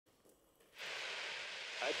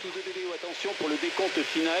À tous de DBO, attention pour le décompte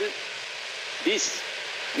final. 10,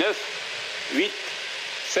 9, 8,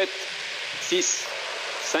 7, 6,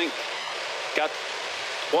 5, 4,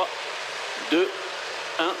 3, 2,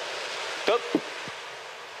 1, top.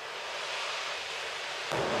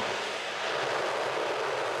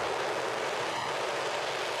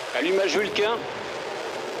 Allumage Vulcain,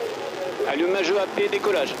 allumage AP,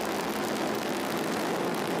 décollage.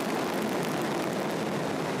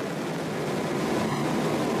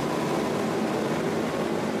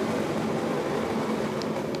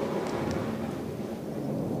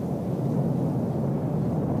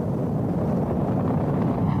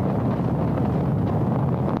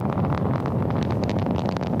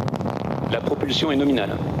 La propulsion est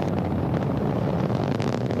nominale.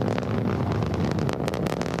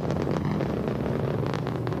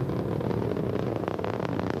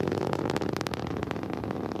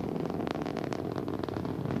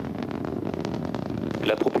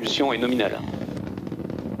 La propulsion est nominale.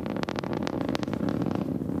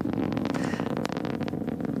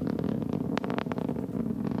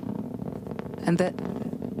 And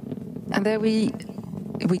there we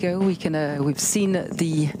go. We've seen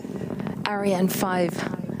the Ariane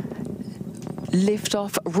 5 lift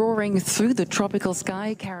off, roaring through the tropical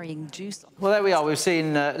sky, carrying juice. Well, there we are. We've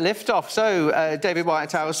seen lift off. So, David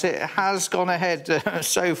Whitehouse, it has gone ahead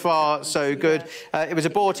so far, so good. It was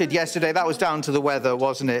aborted yesterday. That was down to the weather,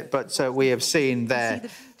 wasn't it? But we have seen there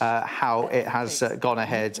how it has gone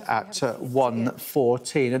ahead at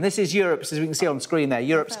 1:14. And this is Europe's, as we can see on screen there,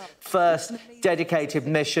 Europe's first dedicated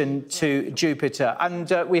mission to Jupiter. And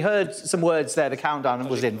we heard some words there. The countdown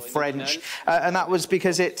was in French. And that was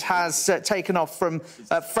because it has taken off from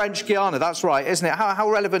French Guiana. That's right, isn't it? How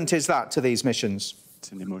relevant is that to these missions?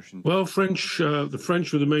 Well, the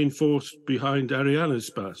French were the main force behind Ariane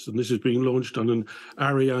space, and this is being launched on an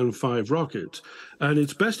Ariane 5 rocket. And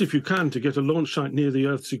it's best, if you can, to get a launch site near the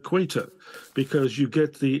Earth's equator, because you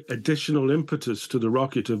get the additional impetus to the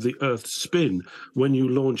rocket of the Earth's spin when you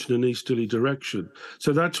launch in an easterly direction.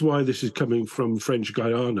 So that's why this is coming from French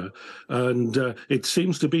Guiana. And it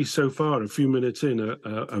seems to be, so far, a few minutes in,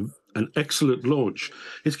 an excellent launch.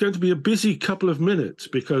 It's going to be a busy couple of minutes,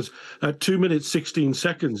 because at 2 minutes 16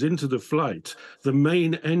 seconds into the flight, the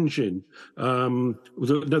main engine, the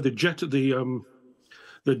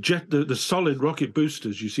solid rocket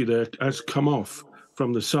boosters you see there has come off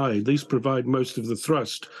from the side. These provide most of the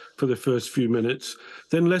thrust for the first few minutes.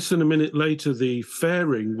 Then less than a minute later, the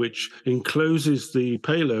fairing, which encloses the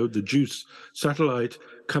payload, the JUICE satellite,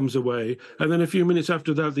 comes away. And then a few minutes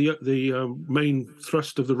after that, the main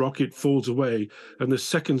thrust of the rocket falls away and the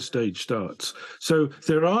second stage starts. So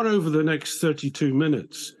there are, over the next 32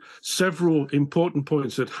 minutes, several important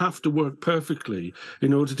points that have to work perfectly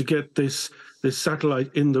in order to get this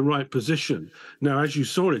satellite in the right position. Now, as you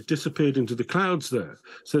saw, it disappeared into the clouds there.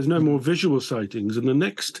 So there's no more visual sightings. And the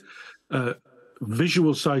next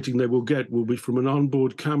visual sighting they will get will be from an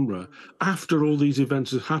onboard camera after all these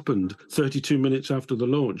events have happened, 32 minutes after the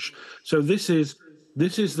launch. So this is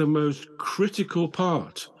the most critical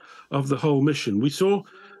part of the whole mission. We saw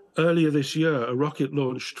earlier this year a rocket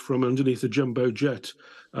launched from underneath a jumbo jet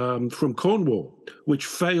from Cornwall, which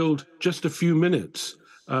failed just a few minutes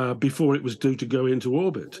before it was due to go into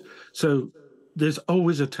orbit. So there's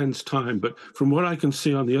always a tense time, but from what I can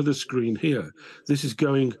see on the other screen here, this is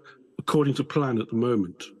going according to plan at the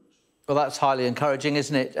moment. Well, that's highly encouraging,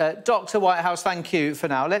 isn't it? Dr. Whitehouse, thank you for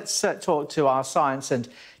now. Let's talk to our science and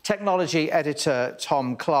technology editor,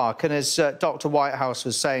 Tom Clark. And as Dr. Whitehouse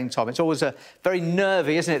was saying, Tom, it's always very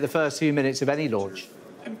nervy, isn't it, the first few minutes of any launch?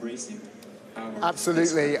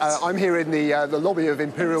 Absolutely. I'm here in the lobby of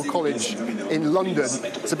Imperial College in London.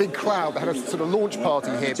 It's a big crowd. They had a sort of launch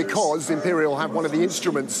party here because Imperial have one of the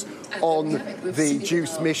instruments on the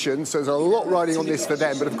JUICE mission. So there's a lot riding on this for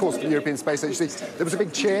them. But of course, the European Space Agency, there was a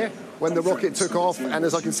big cheer when the rocket took off. And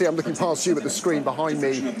as I can see, I'm looking past you at the screen behind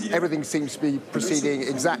me. Everything seems to be proceeding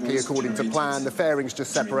exactly according to plan. The fairing's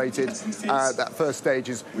just separated. That first stage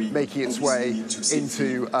is making its way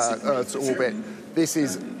into Earth's orbit. This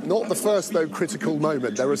is not the first, though, critical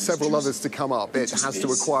moment. There are several others to come up. It has to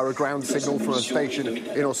acquire a ground signal from a station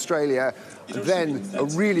in Australia. Then a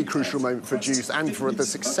really crucial moment for JUICE and for the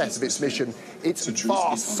success of its mission. Its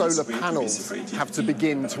vast solar panels have to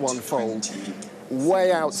begin to unfold.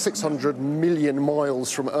 Way out 600 million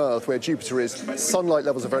miles from Earth, where Jupiter is, sunlight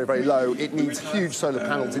levels are very, very low. It needs huge solar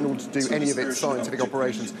panels in order to do any of its scientific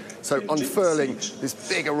operations. So unfurling this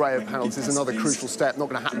big array of panels is another crucial step, not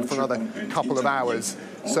going to happen for another couple of hours.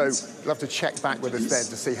 So we'll have to check back with us then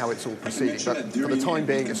to see how it's all proceeding. But for the time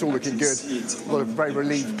being, it's all looking good. A lot of very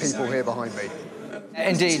relieved people here behind me.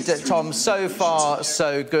 Indeed, Tom, so far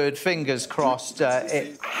so good. Fingers crossed.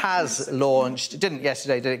 It has launched. It didn't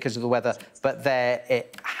yesterday, did it, because of the weather, but there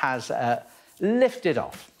it has lifted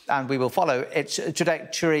off, and we will follow its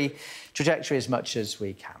trajectory as much as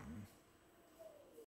we can.